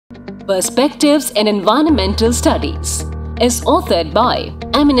Perspectives in Environmental Studies is authored by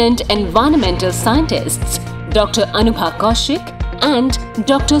eminent environmental scientists Dr. Anubha Kaushik and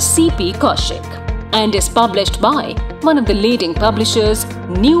Dr. C.P. Kaushik, and is published by one of the leading publishers,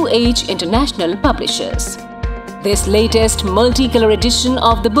 New Age International Publishers. This latest multicolor edition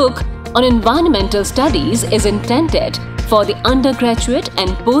of the book on environmental studies is intended for the undergraduate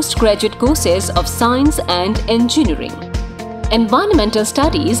and postgraduate courses of science and engineering. Environmental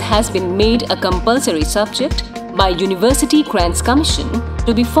studies has been made a compulsory subject by University Grants Commission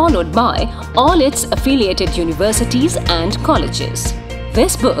to be followed by all its affiliated universities and colleges.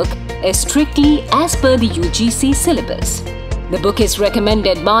 This book is strictly as per the UGC syllabus. The book is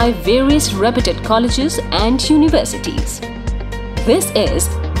recommended by various reputed colleges and universities. This is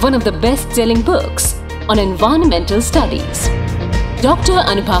one of the best-selling books on environmental studies. Dr.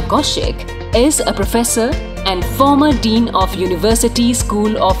 Anubha Kaushik is a professor and former Dean of University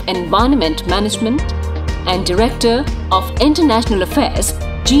School of Environment Management and Director of International Affairs,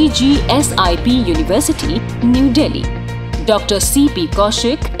 GGSIP University, New Delhi. Dr. C.P.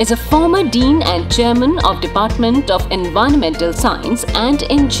 Kaushik is a former Dean and Chairman of Department of Environmental Science and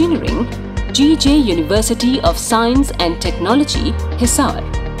Engineering, GJ University of Science and Technology, Hisar.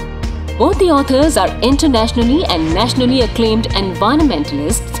 Both the authors are internationally and nationally acclaimed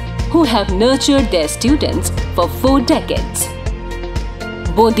environmentalists who have nurtured their students for 4 decades.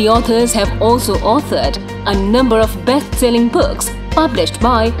 Both the authors have also authored a number of best-selling books published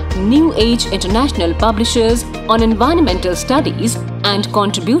by New Age International Publishers on environmental studies and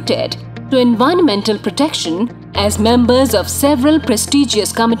contributed to environmental protection as members of several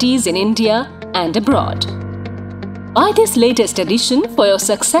prestigious committees in India and abroad. Buy this latest edition for your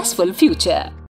successful future.